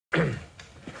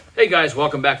Hey guys,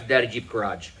 welcome back to Daddy Jeep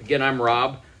Garage. Again, I'm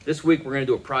Rob. This week we're going to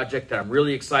do a project that I'm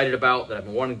really excited about, that I've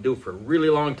been wanting to do for a really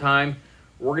long time.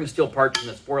 We're going to steal parts from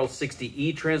this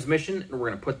 4L60E transmission, and we're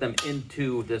going to put them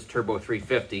into this Turbo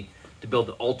 350 to build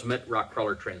the ultimate rock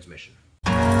crawler transmission.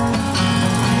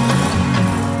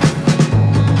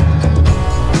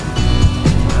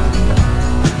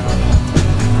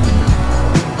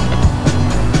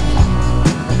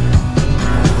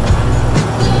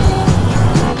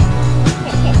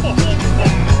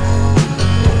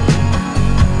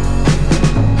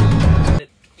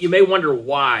 You may wonder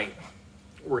why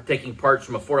we're taking parts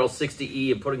from a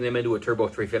 4L60E and putting them into a Turbo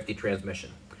 350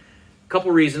 transmission. A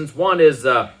couple reasons. One is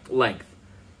length.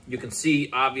 You can see,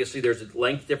 obviously, there's a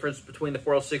length difference between the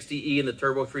 4L60E and the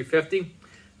Turbo 350.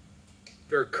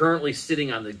 They're currently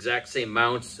sitting on the exact same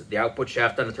mounts. The output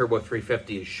shaft on the Turbo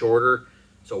 350 is shorter,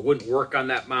 so it wouldn't work on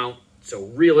that mount. So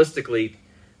realistically,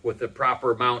 with the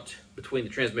proper mount between the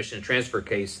transmission and transfer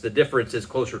case, the difference is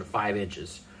closer to 5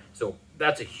 inches. So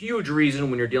that's a huge reason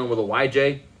when you're dealing with a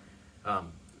YJ.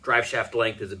 Drive shaft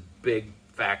length is a big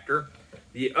factor.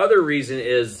 The other reason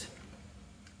is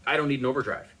I don't need an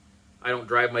overdrive. I don't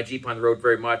drive my Jeep on the road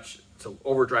very much, so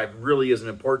overdrive really isn't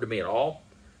important to me at all.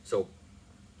 So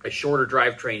a shorter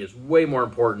drivetrain is way more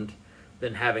important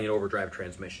than having an overdrive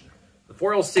transmission. The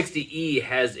 4L60E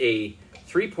has a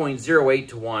 3.08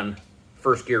 to 1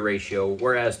 first gear ratio,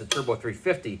 whereas the Turbo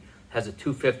 350 has a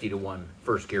 250 to 1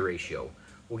 first gear ratio.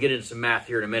 We'll get into some math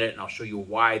here in a minute, and I'll show you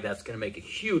why that's going to make a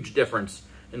huge difference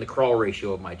in the crawl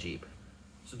ratio of my Jeep.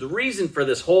 So the reason for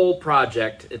this whole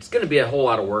project, it's going to be a whole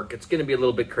lot of work. It's going to be a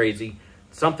little bit crazy,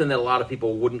 something that a lot of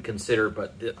people wouldn't consider,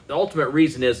 but the ultimate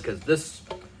reason is because this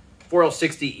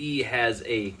 4L60E has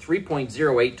a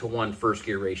 3.08 to 1 first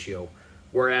gear ratio,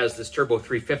 whereas this Turbo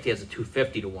 350 has a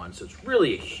 250 to 1. So it's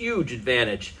really a huge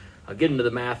advantage. I'll get into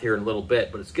the math here in a little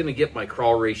bit, but it's going to get my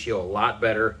crawl ratio a lot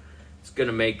better. It's going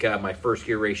to make my first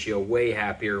gear ratio way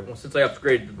happier. Well, since I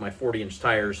upgraded to my 40-inch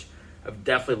tires, I've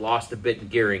definitely lost a bit in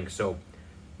gearing. So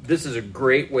this is a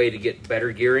great way to get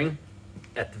better gearing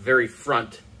at the very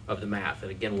front of the math.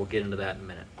 And again, we'll get into that in a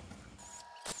minute.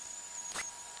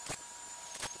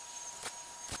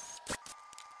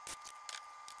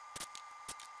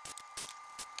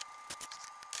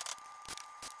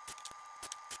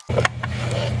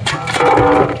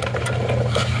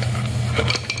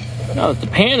 Now that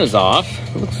the pan is off,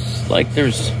 it looks like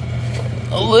there's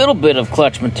a little bit of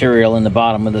clutch material in the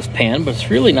bottom of this pan, but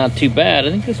it's really not too bad. I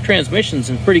think this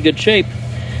transmission's in pretty good shape.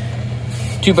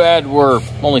 Too bad we're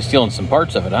only stealing some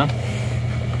parts of it, huh?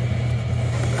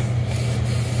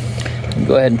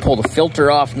 Go ahead and pull the filter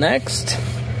off next.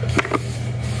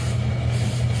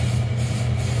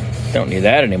 Don't need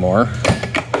that anymore.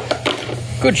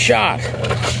 Good shot.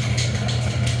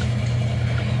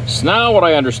 So now what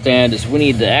I understand is we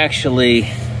need to actually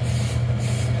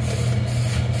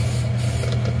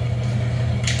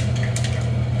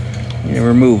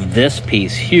remove this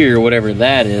piece here, whatever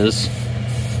that is.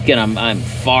 Again, I'm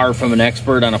far from an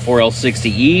expert on a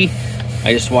 4L60E.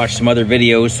 I just watched some other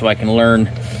videos so I can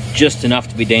learn just enough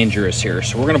to be dangerous here.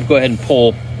 So we're gonna go ahead and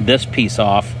pull this piece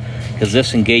off because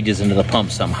this engages into the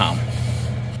pump somehow.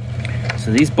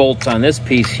 So these bolts on this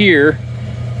piece here,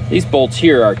 these bolts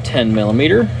here are 10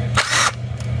 millimeter.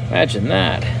 Imagine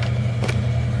that.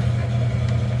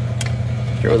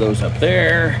 Throw those up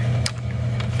there.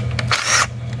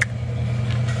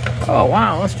 Oh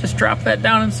wow, let's just drop that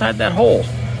down inside that hole.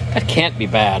 That can't be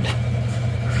bad.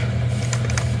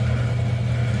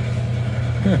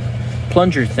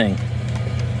 Plunger thing.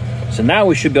 So now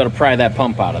we should be able to pry that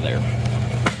pump out of there.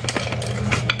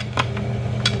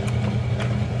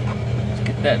 Let's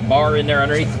get that bar in there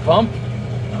underneath the pump.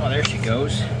 Oh, there she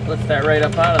goes. Lift that right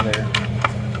up out of there.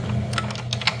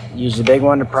 Use the big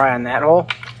one to pry on that hole.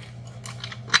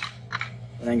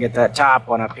 And then get that top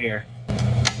one up here.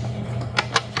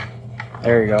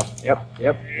 There you go. Yep.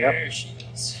 There she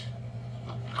is.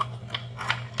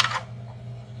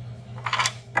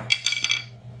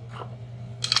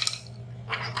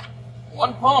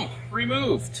 One pump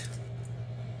removed.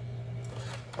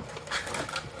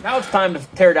 Now it's time to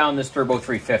tear down this Turbo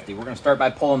 350. We're going to start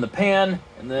by pulling the pan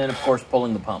and then, of course,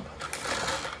 pulling the pump.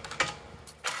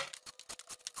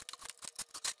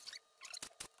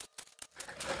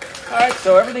 All right,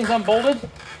 so everything's unbolted.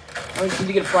 I just need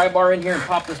to get a pry bar in here and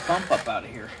pop this pump up out of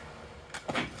here.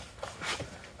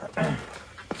 Now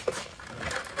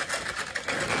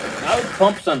that the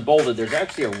pump's unbolted, there's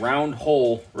actually a round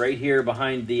hole right here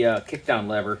behind the kickdown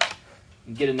lever. You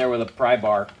can get in there with a pry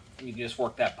bar, and you can just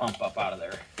work that pump up out of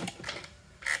there.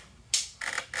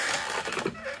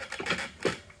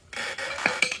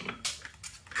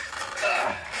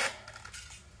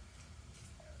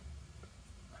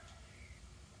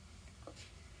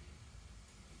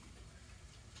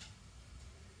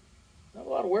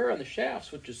 wear on the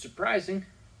shafts, which is surprising.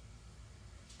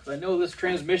 Because I know this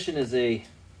transmission is to the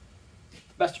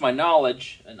best of my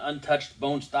knowledge, an untouched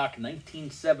bone stock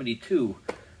 1972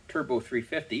 turbo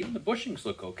 350. Even the bushings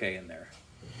look okay in there.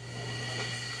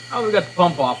 Oh, we got the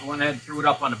pump off. I went ahead and threw it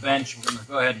up on the bench. We're going to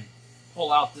go ahead and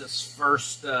pull out this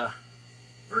first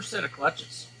set of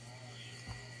clutches.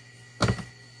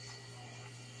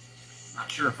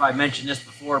 Not sure if I mentioned this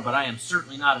before, but I am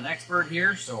certainly not an expert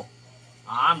here, so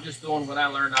I'm just doing what I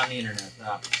learned on the internet.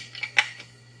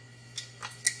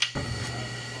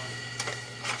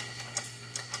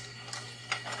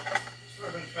 Should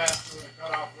have been faster with a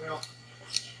cutoff wheel.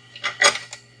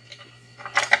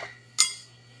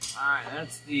 Alright,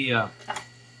 that's the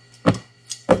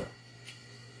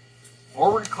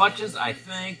forward clutches, I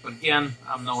think, but again,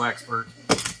 I'm no expert.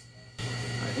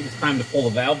 I think it's time to pull the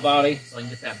valve body so I can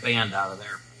get that band out of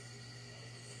there.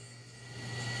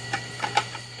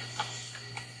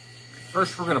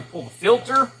 First, we're going to pull the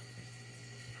filter.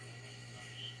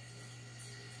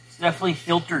 It's definitely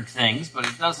filtered things, but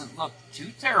it doesn't look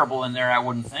too terrible in there, I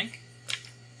wouldn't think.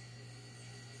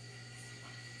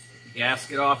 Get the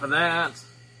gasket off of that.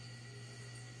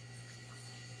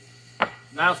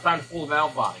 Now it's time to pull the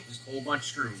valve body. Just a whole bunch of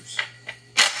screws.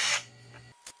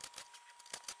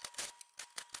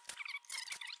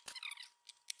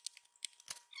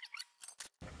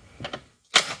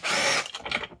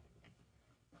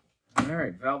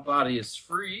 Alright, valve body is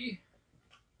free.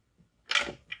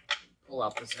 Pull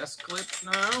out this S-clip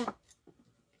now.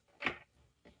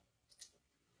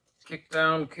 Kick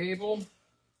down cable. And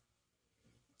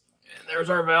there's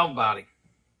our valve body.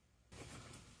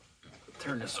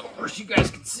 Turn this over so you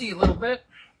guys can see a little bit.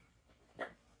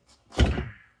 We're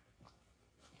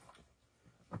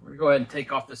going to go ahead and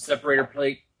take off this separator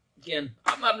plate. Again,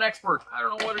 I'm not an expert. I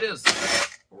don't know what it is,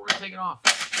 but we're going to take it off.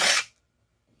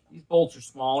 These bolts are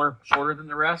smaller, shorter than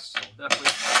the rest, so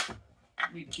definitely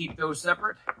need to keep those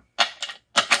separate.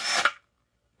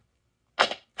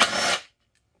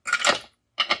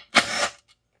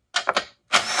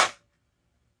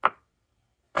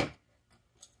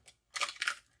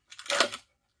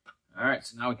 Alright,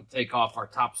 so now we can take off our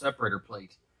top separator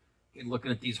plate. Again,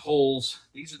 looking at these holes,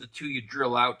 these are the two you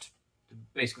drill out to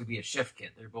basically be a shift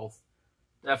kit. They're both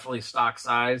definitely stock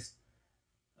size.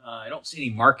 I don't see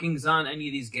any markings on any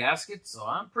of these gaskets, so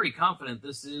I'm pretty confident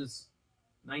this is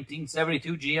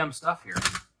 1972 GM stuff here.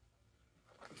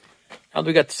 Now that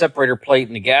we got the separator plate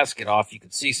and the gasket off, you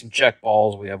can see some check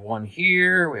balls. We have one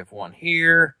here, we have one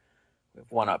here, we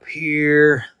have one up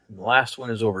here, and the last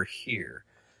one is over here.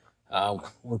 When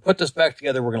we put this back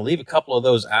together, we're going to leave a couple of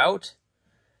those out.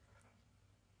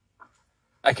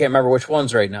 I can't remember which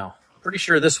ones right now. Pretty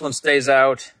sure this one stays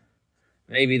out.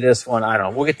 Maybe this one, I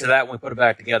don't know. We'll get to that when we put it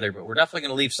back together, but we're definitely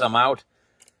going to leave some out.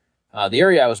 The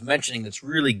area I was mentioning that's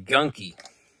really gunky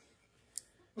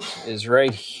is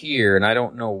right here, and I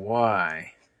don't know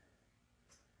why.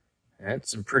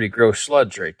 That's some pretty gross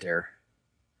sludge right there.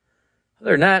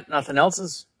 Other than that, nothing else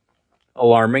is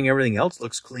alarming. Everything else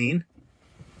looks clean.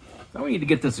 Now we need to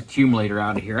get this accumulator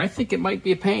out of here. I think it might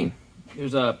be a pain.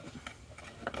 There's a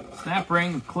snap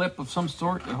ring clip of some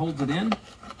sort that holds it in.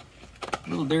 A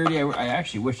little dirty. I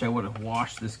actually wish I would have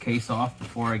washed this case off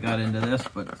before I got into this,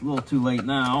 but it's a little too late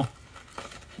now.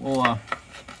 We'll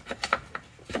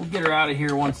get her out of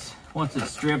here once it's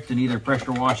stripped and either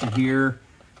pressure wash it here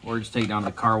or just take it down to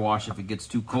the car wash if it gets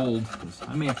too cold, because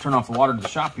I may have to turn off the water to the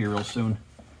shop here real soon.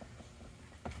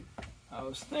 I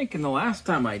was thinking the last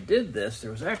time I did this,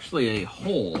 there was actually a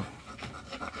hole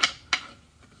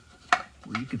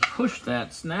where you could push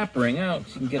that snap ring out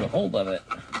so you can get a hold of it.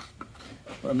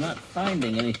 But I'm not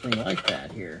finding anything like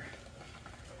that here.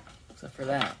 Except for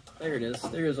that. There it is.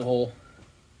 There is a hole.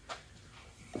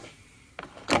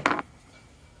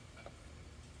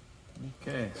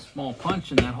 Okay, small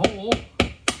punch in that hole.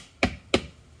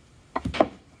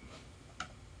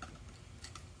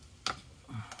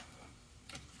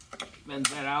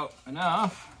 Bends that out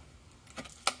enough.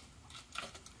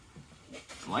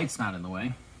 The light's not in the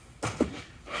way.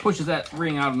 Pushes that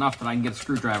ring out enough that I can get a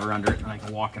screwdriver under it and I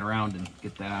can walk it around and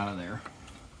get that out of there.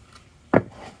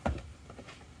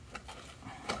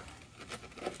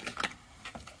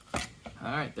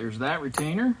 All right, there's that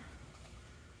retainer.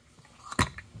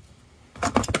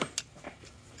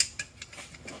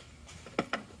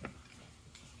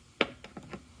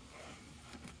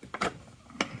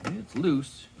 It's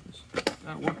loose. Just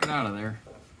gotta work it out of there.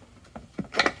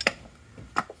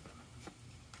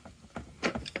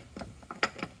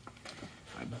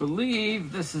 I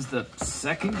believe this is the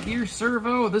second gear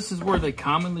servo. This is where they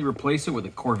commonly replace it with a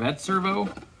Corvette servo.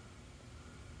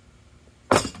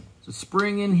 There's a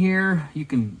spring in here. You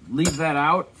can leave that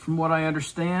out from what I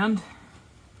understand.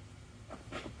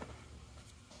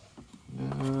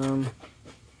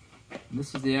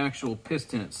 This is the actual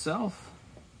piston itself.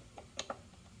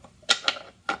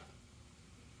 A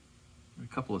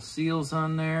couple of seals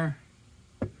on there.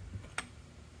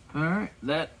 All right,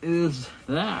 that is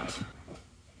that.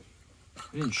 I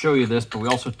didn't show you this, but we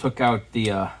also took out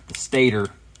the stator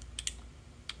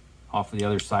off of the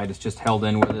other side. It's just held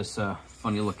in with this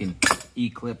funny looking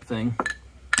E-clip thing.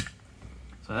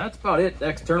 So that's about it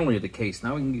externally of the case.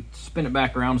 Now we can spin it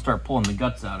back around and start pulling the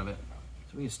guts out of it.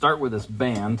 So we can start with this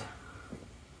band.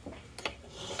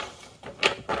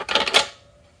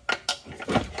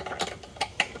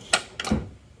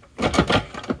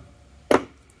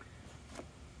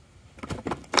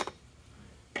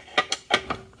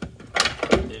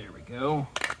 There we go.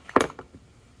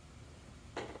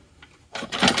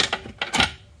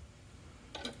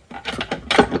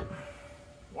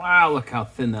 Wow, look how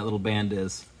thin that little band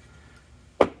is.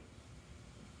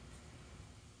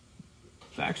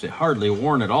 It's actually hardly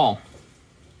worn at all.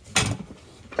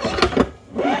 All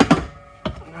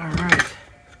right.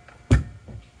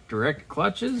 Direct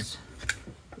clutches.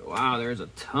 Wow, there's a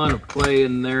ton of play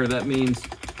in there. That means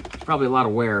probably a lot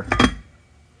of wear.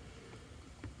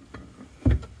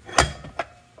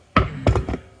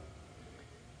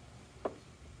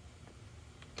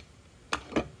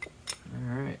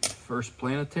 First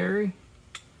planetary.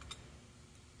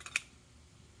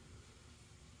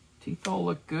 Teeth all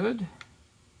look good.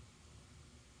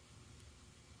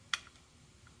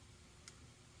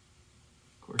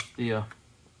 Of course, the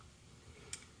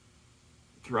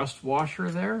thrust washer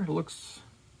there looks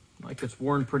like it's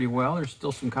worn pretty well. There's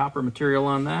still some copper material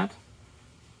on that.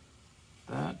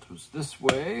 That was this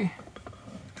way.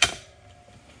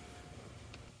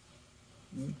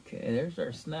 Okay, there's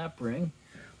our snap ring.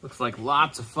 Looks like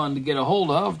lots of fun to get a hold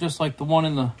of, just like the one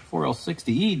in the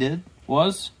 4L60E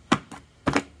was.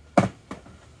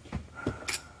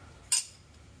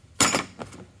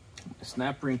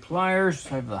 Snap ring pliers.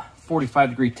 I have the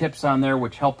 45-degree tips on there,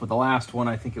 which helped with the last one.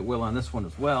 I think it will on this one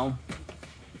as well.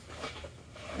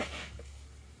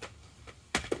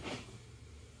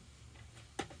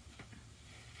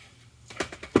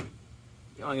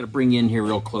 I'm going to bring you in here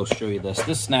real close, show you this.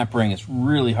 This snap ring is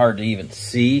really hard to even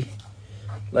see,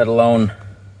 let alone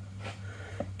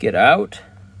get out.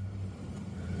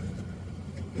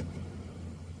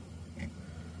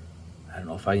 I don't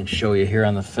know if I can show you here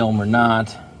on the film or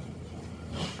not.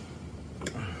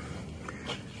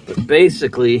 But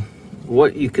basically,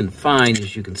 what you can find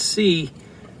is you can see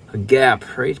a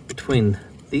gap right between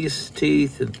these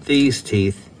teeth and these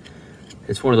teeth.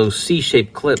 It's one of those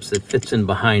C-shaped clips that fits in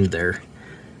behind there.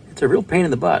 It's a real pain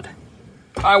in the butt.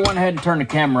 I went ahead and turned the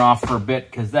camera off for a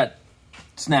bit because that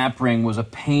snap ring was a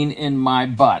pain in my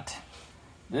butt.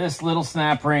 This little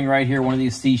snap ring right here, one of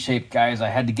these C-shaped guys, I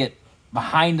had to get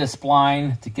behind the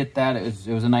spline to get that. It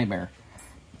was a nightmare.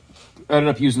 I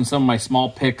ended up using some of my small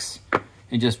picks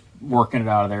and just working it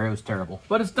out of there. It was terrible.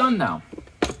 But it's done now.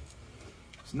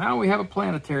 So now we have a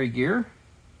planetary gear.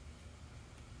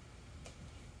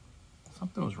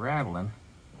 Something was rattling.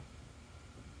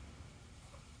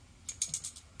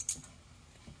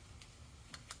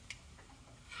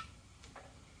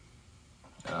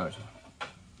 Oh, there's a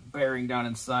bearing down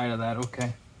inside of that.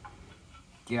 Okay.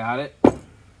 Got it.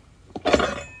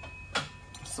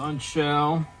 Sun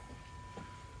shell.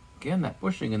 Again, that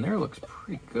bushing in there looks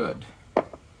pretty good.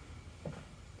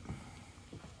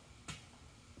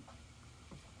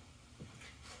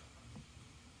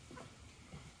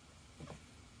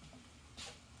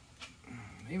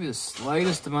 Maybe the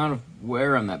slightest amount of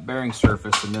wear on that bearing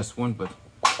surface in this one, but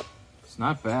it's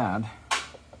not bad.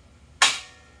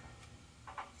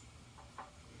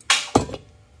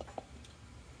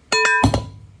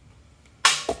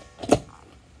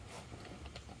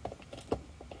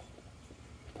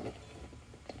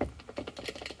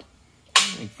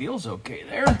 Feels okay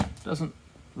there. Doesn't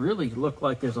really look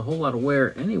like there's a whole lot of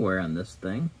wear anywhere on this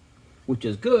thing, which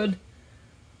is good.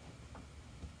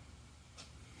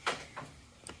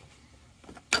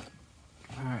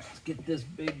 All right, let's get this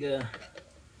big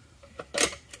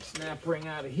snap ring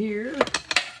out of here.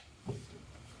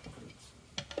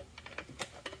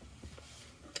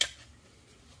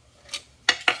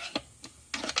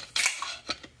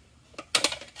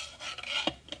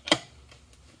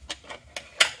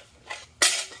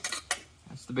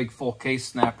 The big full case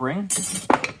snap ring. Get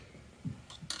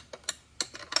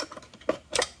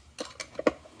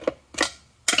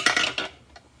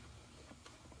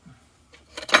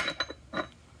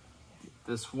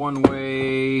this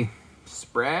one-way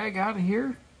sprag out of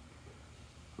here.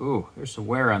 Ooh, there's some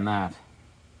wear on that.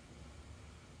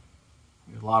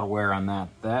 There's a lot of wear on that.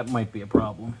 That might be a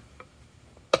problem.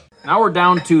 Now we're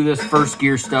down to this first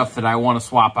gear stuff that I want to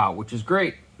swap out, which is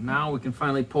great. Now we can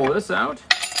finally pull this out.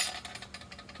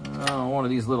 One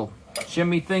of these little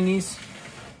shimmy thingies.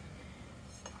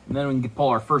 And then we can pull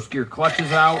our first gear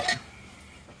clutches out.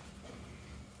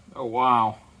 Oh,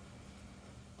 wow.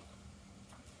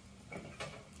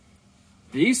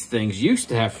 These things used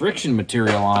to have friction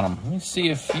material on them. Let me see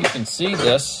if you can see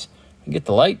this and get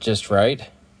the light just right.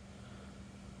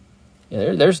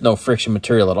 Yeah, there's no friction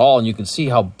material at all, and you can see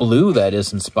how blue that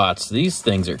is in spots. These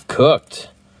things are cooked.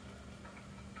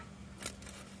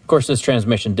 Of course, this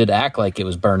transmission did act like it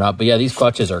was burned up, but yeah, these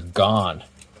clutches are gone.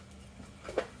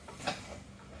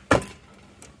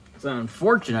 It's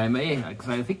unfortunate, because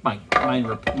I think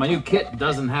my new kit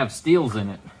doesn't have steels in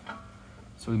it.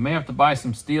 So we may have to buy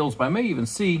some steels, but I may even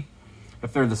see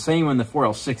if they're the same in the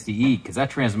 4L60E, because that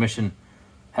transmission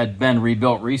had been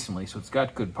rebuilt recently, so it's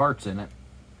got good parts in it.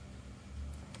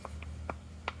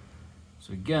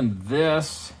 So again,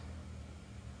 this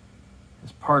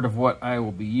is part of what I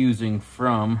will be using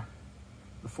from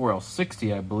the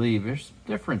 4L60, I believe. There's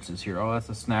differences here. Oh, that's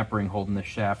a snap ring holding the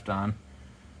shaft on,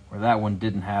 where that one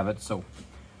didn't have it. So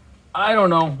I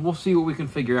don't know. We'll see what we can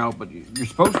figure out, but you're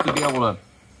supposed to be able to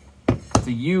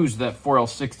use that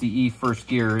 4L60E first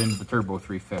gear into the Turbo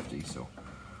 350. So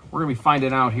we're going to be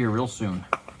finding out here real soon.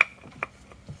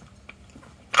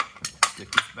 Stick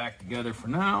this back together for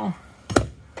now.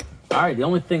 All right, the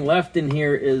only thing left in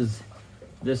here is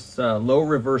this low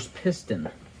reverse piston.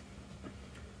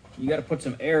 You got to put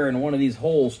some air in one of these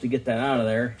holes to get that out of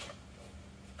there.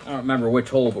 I don't remember which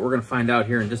hole, but we're going to find out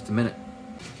here in just a minute.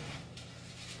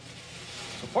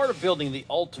 So part of building the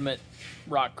ultimate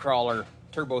rock crawler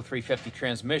Turbo 350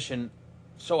 transmission,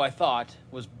 so I thought,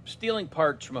 was stealing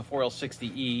parts from a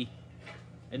 4L60E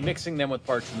and mixing them with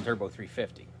parts from the Turbo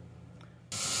 350.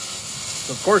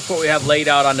 So of course what we have laid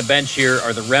out on the bench here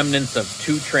are the remnants of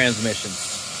two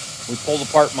transmissions. We pulled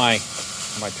apart my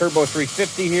Turbo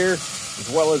 350 here,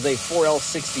 as well as a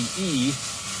 4L60E,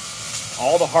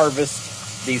 all to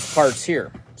harvest these parts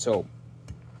here. So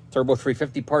Turbo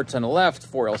 350 parts on the left,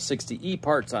 4L60E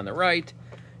parts on the right.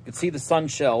 You can see the sun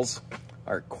shells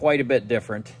are quite a bit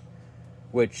different,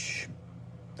 which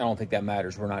I don't think that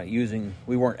matters.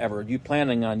 We weren't ever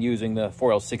planning on using the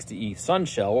 4L60E sun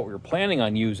shell. What we were planning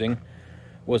on using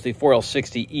was the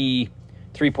 4L60E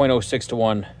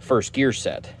 3.06:1 first gear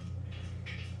set.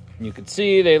 And you can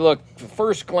see they look, at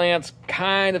first glance,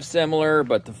 kind of similar,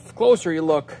 but the closer you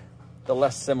look, the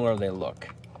less similar they look.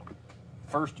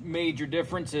 First major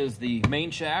difference is the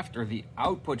main shaft, or the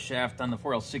output shaft on the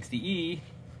 4L60E,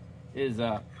 is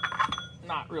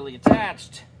not really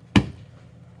attached,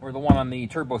 where the one on the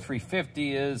Turbo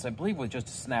 350 is, I believe, with just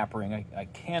a snap ring. I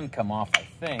can come off, I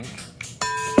think.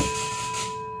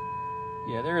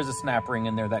 Yeah, there is a snap ring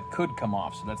in there that could come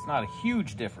off, so that's not a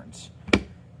huge difference.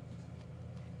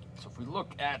 So if we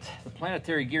look at the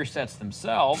planetary gear sets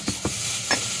themselves,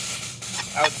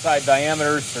 outside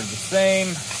diameters are the same.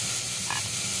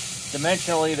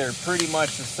 Dimensionally, they're pretty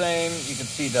much the same. You can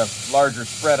see the larger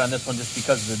spread on this one just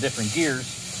because of the different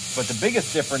gears. But the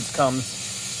biggest difference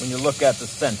comes when you look at the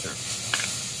center.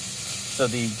 So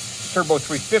the Turbo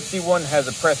 350 one has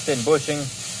a pressed-in bushing,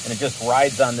 and it just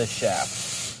rides on this shaft.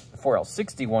 The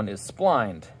 4L60 one is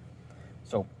splined,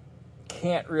 so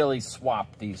can't really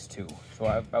swap these two. So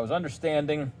I was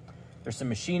understanding there's some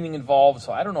machining involved,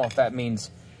 so I don't know if that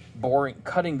means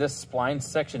cutting this spline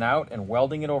section out and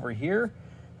welding it over here.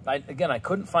 Again, I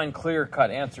couldn't find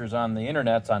clear-cut answers on the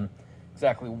internet on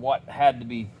exactly what had to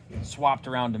be swapped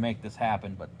around to make this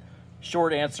happen, but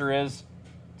short answer is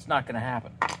it's not going to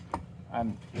happen.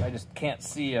 I just can't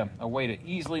see a way to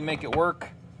easily make it work.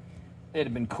 It'd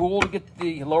have been cool to get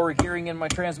the lower gearing in my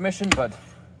transmission, but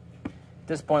at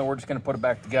this point we're just going to put it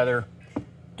back together,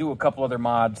 do a couple other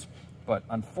mods. But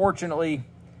unfortunately,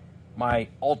 my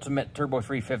ultimate Turbo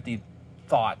 350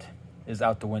 thought is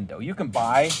out the window. You can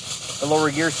buy the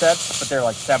lower gear sets, but they're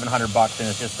like $700, and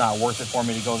it's just not worth it for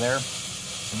me to go there.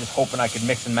 I'm just hoping I could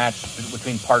mix and match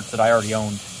between parts that I already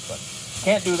owned, but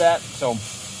can't do that. So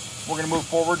we're going to move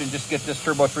forward and just get this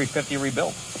Turbo 350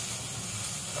 rebuilt.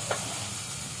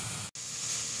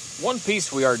 One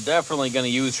piece we are definitely going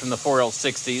to use from the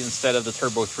 4L60 instead of the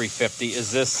Turbo 350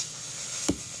 is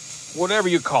this, whatever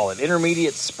you call it,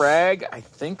 intermediate sprag, I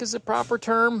think is the proper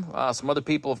term. Some other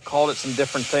people have called it some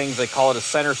different things. They call it a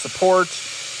center support,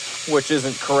 which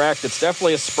isn't correct. It's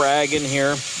definitely a sprag in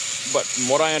here, but from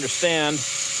what I understand,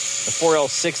 the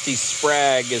 4L60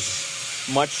 sprag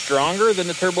is much stronger than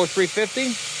the Turbo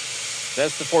 350.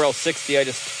 That's the 4L60 I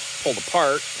just pulled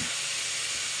apart.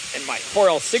 And my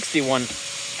 4L60 one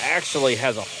actually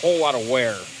has a whole lot of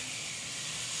wear. I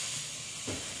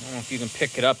don't know if you can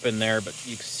pick it up in there, but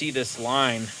you can see this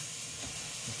line.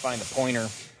 Find a pointer.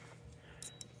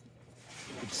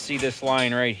 You can see this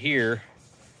line right here.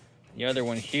 The other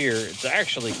one here, it's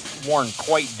actually worn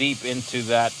quite deep into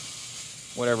that,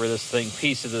 whatever this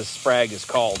piece of this sprag is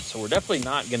called. So we're definitely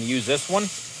not going to use this one.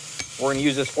 We're going to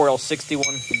use this 4L60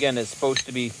 one. Again, it's supposed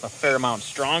to be a fair amount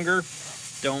stronger.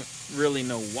 Don't really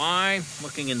know why.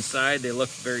 Looking inside, they look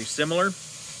very similar. But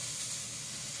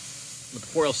the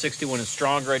 4L60 one is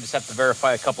stronger. I just have to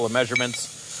verify a couple of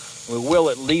measurements. We will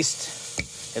at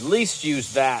least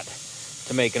use that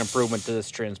to make an improvement to this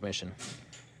transmission.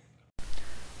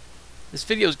 This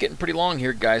video is getting pretty long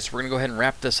here, guys. So we're going to go ahead and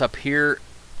wrap this up here.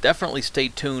 Definitely stay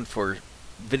tuned for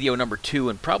video number 2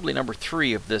 and probably number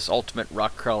 3 of this ultimate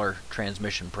rock crawler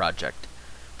transmission project.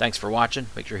 Thanks for watching.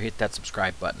 Make sure you hit that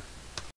subscribe button.